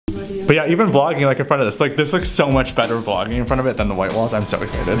But yeah, even vlogging like in front of this, like this looks so much better vlogging in front of it than the white walls. I'm so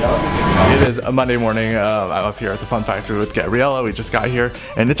excited. It is a Monday morning. I'm up here at the Fun Factory with Gabriella. We just got here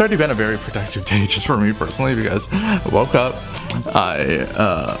and it's already been a very productive day just for me personally because I woke up,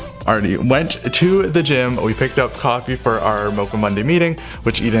 I already went to the gym. We picked up coffee for our Mocha Monday meeting,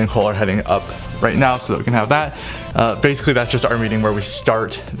 which Eden and Cole are heading up right now so that we can have that. Basically, that's just our meeting where we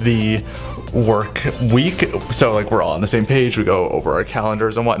start the work week. So like we're all on the same page. We go over our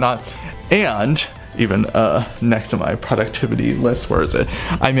calendars and whatnot. And even next to my productivity list, where is it?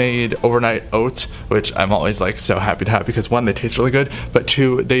 I made overnight oats, which I'm always like so happy to have because one, they taste really good, but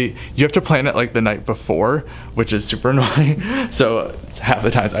two, you have to plan it like the night before, which is super annoying. So half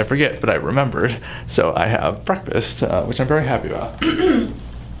the times I forget, but I remembered. So I have breakfast, which I'm very happy about.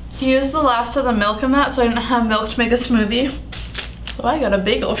 He used the last of the milk in that, so I didn't have milk to make a smoothie. So I got a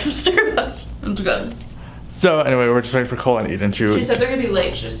bagel from Starbucks. It's good. So anyway, we're just waiting for Cole and Eden to... She said they're gonna be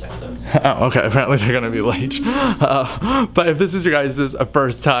late, she just texted them. Oh, okay, apparently they're gonna be late. But if this is your guys'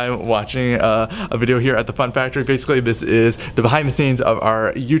 first time watching a video here at the Fun Factory, basically this is the behind the scenes of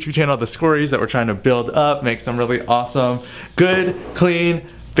our YouTube channel, The Scories, that we're trying to build up, make some really awesome, good, clean,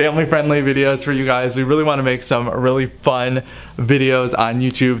 family-friendly videos for you guys. We really want to make some really fun videos on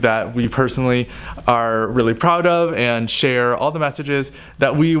YouTube that we personally are really proud of and share all the messages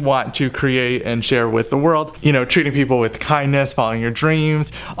that we want to create and share with the world. You know, treating people with kindness, following your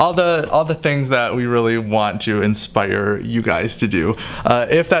dreams, all the things that we really want to inspire you guys to do.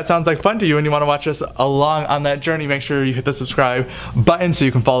 If that sounds like fun to you and you want to watch us along on that journey, make sure you hit the subscribe button so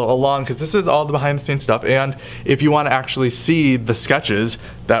you can follow along because this is all the behind the scenes stuff. And if you want to actually see the sketches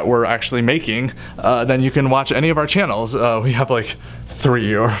that we're actually making, then you can watch any of our channels. We have like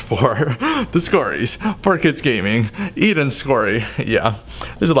 3 or 4. The Scories, 4Kids Gaming, Eden's Scory. Yeah,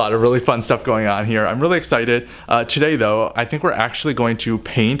 there's a lot of really fun stuff going on here. I'm really excited. Today though, I think we're actually going to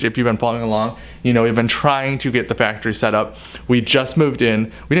paint. If you've been following along, you know, we've been trying to get the factory set up. We just moved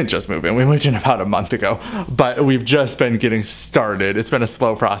in. We didn't just move in, we moved in about a month ago, but we've just been getting started. It's been a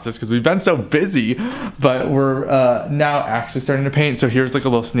slow process because we've been so busy, but we're now actually starting to paint. So here's like a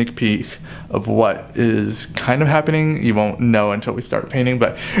little sneak peek of what is kind of happening. You won't know until we start painting,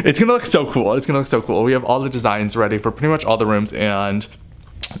 but it's gonna look so cool. It's gonna look so cool. We have all the designs ready for pretty much all the rooms and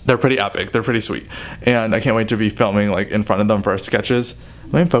they're pretty epic. They're pretty sweet. And I can't wait to be filming like in front of them for our sketches.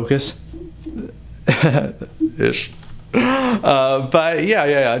 Am I in focus? Ish. But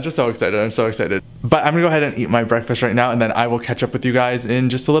yeah, I'm just so excited. I'm so excited. But I'm gonna go ahead and eat my breakfast right now and then I will catch up with you guys in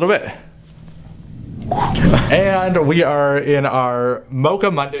just a little bit. And we are in our Mocha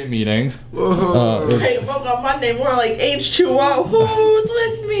Monday meeting. Hey, Mocha Monday, more like H2O. Who's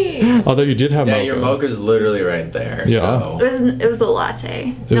with me? Although you did have yeah, mocha. your mocha's literally right there. Yeah. So. It was a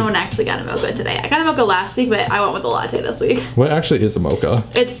latte. No one actually got a mocha today. I got a mocha last week, but I went with a latte this week. What actually is a mocha?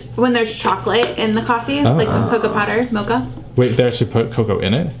 It's when there's chocolate in the coffee, like cocoa powder, mocha. Wait, they actually put cocoa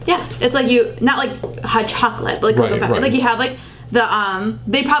in it? Yeah, it's like you, not like hot chocolate, but like cocoa powder. Right. Like you have like the,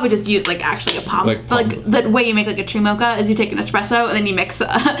 they probably just use like actually a pump. But like the way you make like a true mocha is you take an espresso and then you mix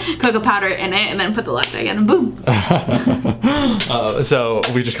cocoa powder in it and then put the latte in and boom. So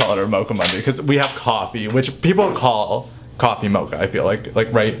we just call it our Mocha Monday because we have coffee, which people call coffee mocha, I feel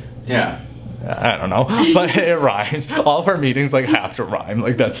like right? Yeah. I don't know, but it rhymes. All of our meetings like have to rhyme.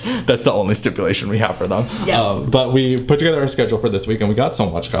 Like that's the only stipulation we have for them. Yeah. But we put together our schedule for this week and we got so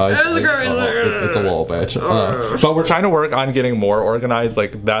much, guys. It was great. It's a little bit. But we're trying to work on getting more organized.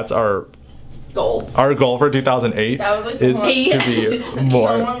 Like that's our goal. Our goal for 2008 like is to be more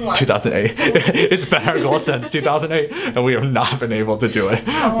 2008. It's been our goal since 2008 and we have not been able to do it.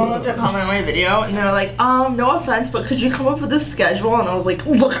 Someone looked at comment on my video and they were like, no offense, but could you come up with a schedule? And I was like,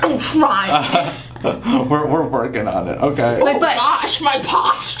 look, I'm trying. We're working on it, okay. Oh gosh, my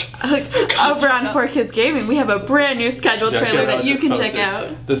post. Over on 4Kids Gaming, we have a brand new schedule trailer that you can check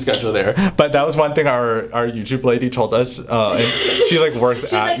out. The schedule there. But that was one thing our YouTube lady told us. And she like works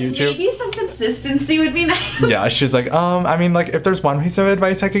at like, YouTube. Maybe some consistency would be nice. Yeah, she's like, I mean, like if there's one piece of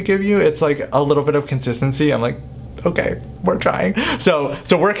advice I could give you, it's like a little bit of consistency. I'm like, okay, we're trying. So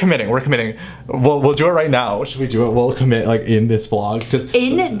we're committing. We'll do it right now. Should we do it? We'll commit like in this vlog.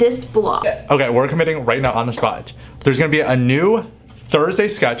 In this vlog. Okay, we're committing right now on the spot. There's gonna be a new Thursday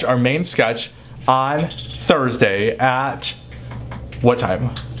sketch, our main sketch, on Thursday at what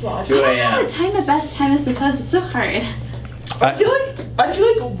time? 2 a.m. I don't know the time the best time is to post. It's so hard. I feel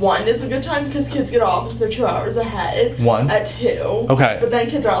like 1 is a good time because kids get off if they're 2 hours ahead. 1? At 2. Okay. But then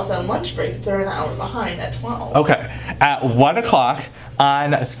kids are also on lunch break if they're an hour behind at 12. Okay. At 1 o'clock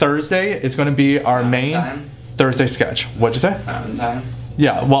on Thursday is going to be our main time? Thursday sketch. What'd you say? Mountain time?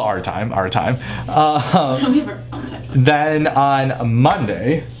 Yeah, well, our time. We have our own time. Then on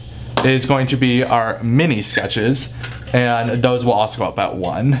Monday, is going to be our mini sketches, and those will also go up at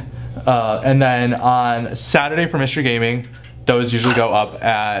 1. And then on Saturday for Mystery Gaming, those usually go up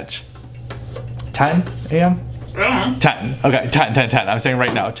at 10 a.m.? 10. Okay, 10. I'm saying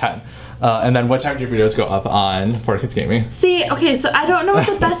right now, 10. And then what time do your videos go up on 4Kids Gaming? See, okay, so I don't know what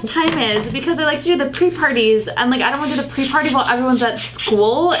the best time is because I like to do the pre-parties and like I don't want to do the pre-party while everyone's at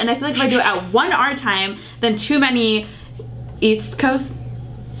school, and I feel like if I do it at 1 our time, then too many East Coast.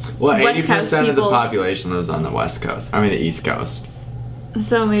 Well, West Coast 80% of the people. population lives on the West Coast. I mean the East Coast.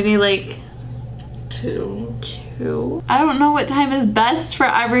 So maybe like 2. I don't know what time is best for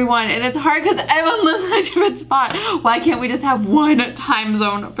everyone, and it's hard because everyone lives in a different spot. Why can't we just have 1 time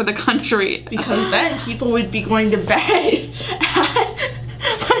zone for the country? Because then people would be going to bed.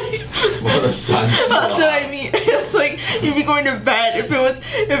 Well, the sun's still That's what out. I mean. It's like you'd be going to bed if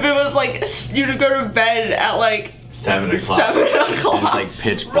it was like you'd go to bed at like 7 o'clock. 7 o'clock. And it's like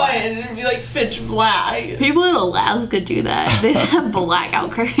pitch black. Right, and it'd be like pitch black. People in Alaska do that. They just have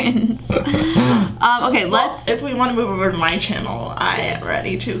blackout curtains. Okay, let's. If we want to move over to my channel, I am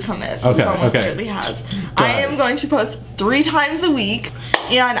ready to commit. Okay, Someone okay. clearly has. Go I ahead. am going to post 3 times a week,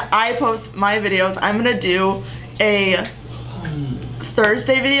 and I post my videos. I'm gonna do a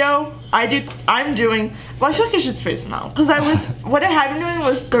Thursday video. I'm doing. Well, I feel like I should space them out because what I had been doing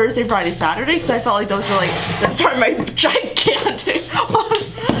was Thursday, Friday, Saturday because I felt like those were like my gigantic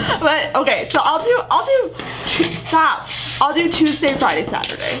ones. But okay, so I'll do Tuesday, Friday,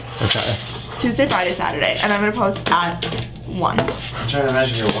 Saturday. Okay. Tuesday, Friday, Saturday, and I'm gonna post at 1. I'm trying to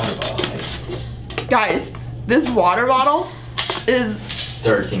imagine your water bottle. Guys, this water bottle is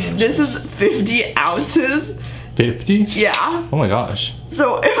 13 inches. this is 50 ounces. 50? Yeah. Oh my gosh.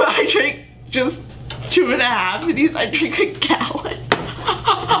 So if I drink just 2.5 of these, I drink a gallon.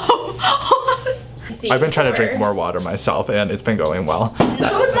 I've been trying to drink more water myself, and it's been going well.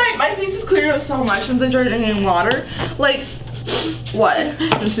 So is my face is cleared up so much since I started drinking water. Like, what?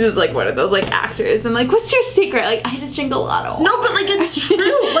 This is like one of those like actors and like, what's your secret? Like, I just drink a lot of water. No, but like it's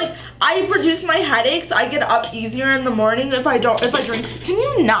true. Like I reduce my headaches. I get up easier in the morning if I drink. Can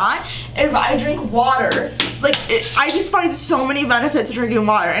you not? If I drink water, like I just find so many benefits to drinking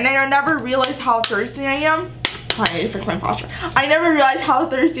water, and I never realized how thirsty I am. I need to fix my posture. I never realized how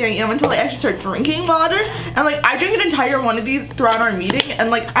thirsty I am until I actually start drinking water. And like I drink an entire one of these throughout our meeting, and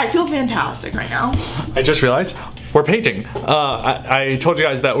like I feel fantastic right now. I just realized we're painting. I told you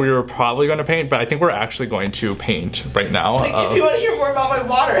guys that we were probably going to paint, but I think we're actually going to paint right now. Like, if you want to hear more about my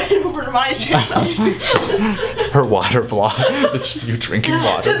water, head over to my channel. Her water vlog. It's just you drinking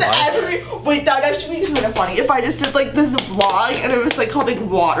water Just vlog. wait, that would actually be kind of funny if I just did like this vlog and it was like called like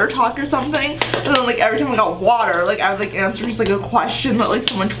water talk or something, and then like every time I got water, like I would like answer just like a question that like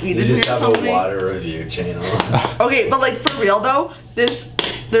someone tweeted You me just or have something. a water review channel. Okay, but like for real though, there's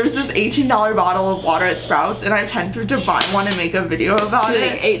this $18 bottle of water at Sprouts, and I'm tempted to buy one and make a video about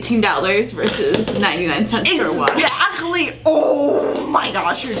Like it. $18 versus 99 cents for water. Exactly. Oh my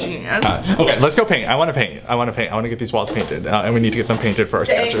gosh, you're a genius. Okay, let's go paint. I want to paint. I want to get these walls painted, and we need to get them painted for our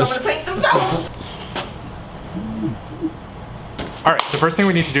Dang, I'm sketches. gonna paint themselves. All right, the first thing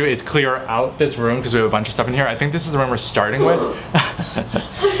we need to do is clear out this room because we have a bunch of stuff in here. I think this is the room we're starting with.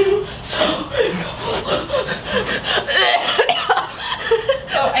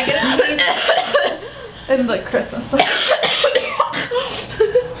 Oh, I get it. And like Christmas.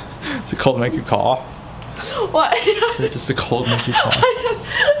 It's a cold make you cough. What? It's just a cold make you cough. I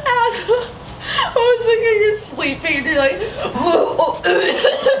was thinking you're sleeping and you're like,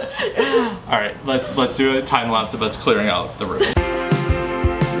 All right, let's do a time lapse of us clearing out the room.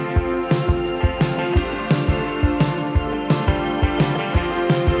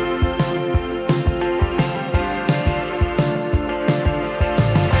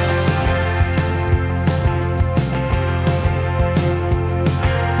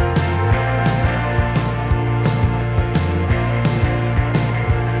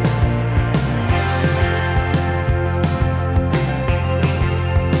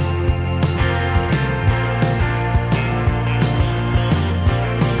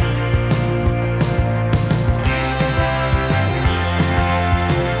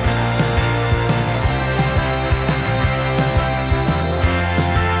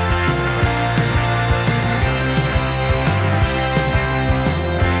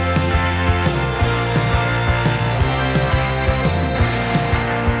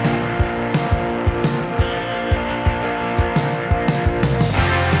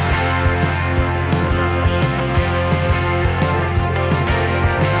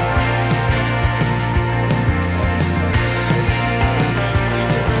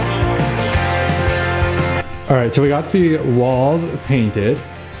 All right, so we got the walls painted.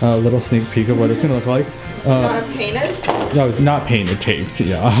 a little sneak peek of what it's gonna look like. Not painted? No, it's not painted, taped,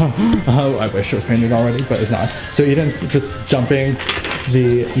 yeah. I wish it was painted already, but it's not. So Eden's just dumping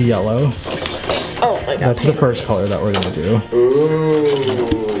the yellow. Oh my god. That's the first color that we're gonna do.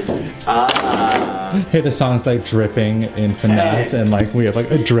 Ooh. Hey, the song's like dripping in finesse, and like we have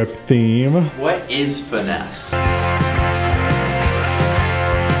like a drip theme. What is finesse?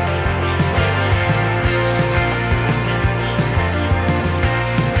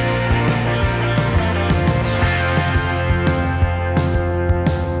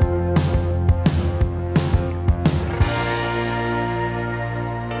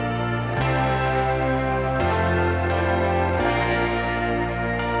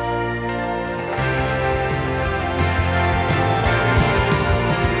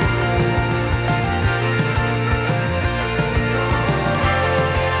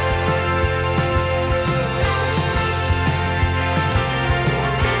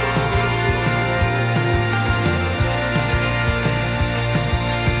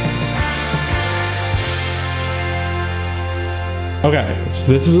 Okay, so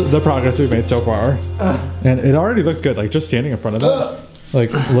this is the progress we've made so far. And it already looks good, like just standing in front of it,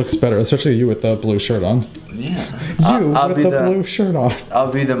 like looks better, especially you with the blue shirt on. Yeah. You I'll with be the blue shirt on.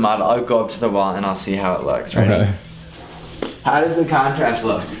 I'll be the model. I'll go up to the wall and I'll see how it looks. Ready? Okay. How does the contrast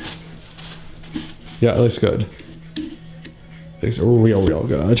look? Yeah, it looks good. It's real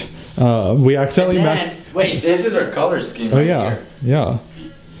good. We accidentally messed. Wait, this is our color scheme. Oh right yeah, here. yeah.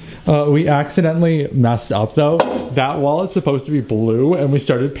 We accidentally messed up though. That wall is supposed to be blue and we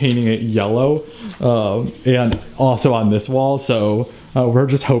started painting it yellow and also on this wall, so we're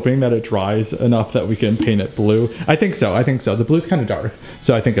just hoping that it dries enough that we can paint it blue. I think so. The blue's kind of dark,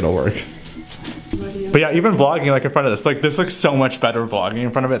 so I think it'll work. But yeah, even vlogging like in front of this looks so much better vlogging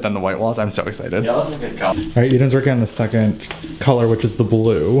in front of it than the white walls. I'm so excited. Yellow's a good color. Alright, Eden's working on the second color, which is the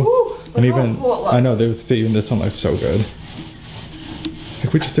blue. Ooh, and look how even, cool it looks. I know, even this one looks so good.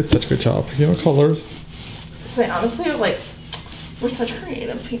 Like we just did such a good job. You know, colors. So honestly, like, we're such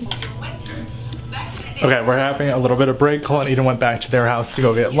creative people. Okay, we're having a little bit of break. Cole and Eden went back to their house to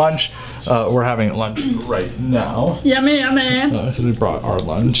go get lunch. We're having lunch right now. Yummy, yummy. So we brought our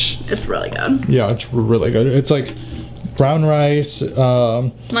lunch. It's really good. Yeah, it's really good. It's like brown rice,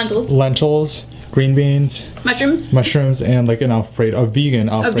 lentils, green beans, mushrooms, and like an Alfredo, a vegan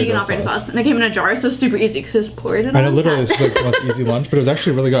Alfredo sauce. And it came in a jar, so super easy because just pour it in. And it literally is like the most easy lunch, but it was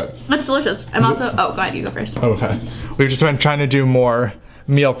actually really good. It's delicious. I'm also, oh, go ahead, you go first. Okay. We've just been trying to do more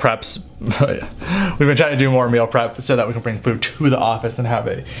meal preps. We've been trying to do more meal prep so that we can bring food to the office and have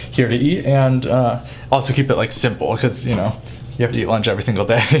it here to eat, and also keep it like simple because, you know, you have to eat lunch every single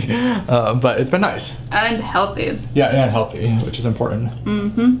day. But it's been nice. And healthy. Yeah, and healthy, which is important.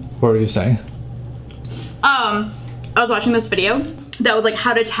 Mm-hmm. What were you saying? I was watching this video that was like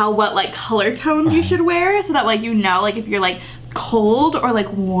how to tell what like color tones you should wear so that like you know like if you're like cold or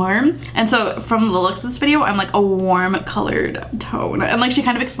like warm. And so from the looks of this video, I'm like a warm colored tone. And like she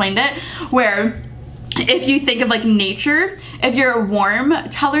kind of explained it where if you think of like nature, if you're a warm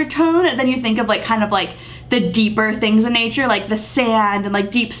colored tone, then you think of like kind of like the deeper things in nature, like the sand and like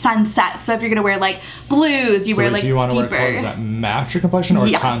deep sunset. So if you're gonna wear like blues, you wear like do you want to deeper. wear colors that match your complexion or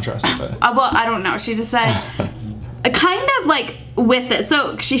Yes. contrast with it? Well, I don't know. She just said kind of like with it.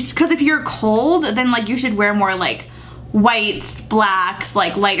 So because if you're cold, then like you should wear more like whites, blacks,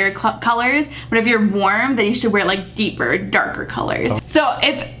 like lighter colors. But if you're warm, then you should wear like deeper, darker colors. So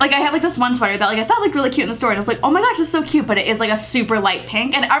if like I have like this one sweater that like I thought looked really cute in the store, and I was like, oh my gosh, it's so cute, but it is like a super light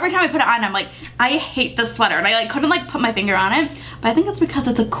pink. And every time I put it on, I'm like, I hate this sweater, and I like couldn't like put my finger on it. But I think it's because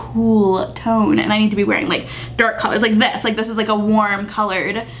it's a cool tone, and I need to be wearing like dark colors, like this. Like this is like a warm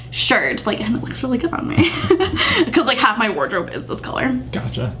colored shirt, like, and it looks really good on me because like half my wardrobe is this color.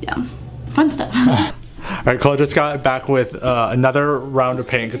 Gotcha. Yeah, fun stuff. All right, Cole just got back with another round of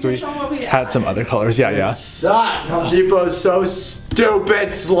paint because we had some other colors. Yeah. Suck. Home Depot is so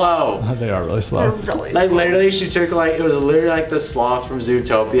stupid slow. They are really slow. Like literally, she took like it was literally like the sloth from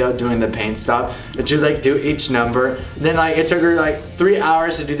Zootopia doing the paint stuff. And she would like do each number. And then like it took her like 3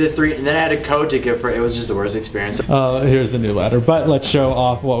 hours to do the 3, and then I had a code to give her. It was just the worst experience. Here's the new ladder, but let's show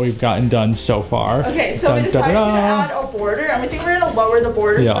off what we've gotten done so far. Okay, so we decided to add a border, and we think we're gonna lower the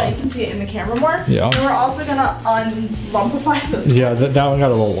border so that you can see it in the camera more. Yeah. And we're also gonna unlumpify this. Yeah, that one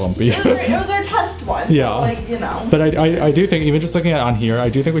got a little lumpy. It was our test one. Yeah. So like, you know. But I do think, even just looking at it on here, I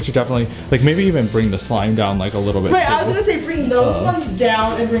do think we should definitely, like maybe even bring the slime down like a little bit. Right, too. I was gonna say bring those ones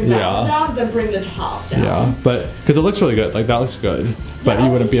down and bring that yeah. one down, then bring the top down. Yeah, but, because it looks really good, like that looks good. good, but you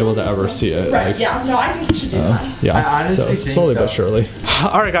wouldn't be able to ever see it. Right, Like, yeah. No, I think we should do that. yeah. I honestly think, slowly but though- surely.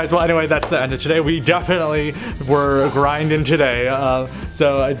 All right, guys. Well, anyway, that's the end of today. We definitely were grinding today.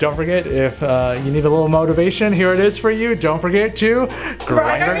 So don't forget, if you need a little motivation, here it is for you. Don't forget to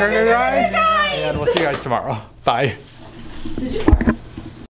grind. And we'll see you guys tomorrow. Bye. Did you fart?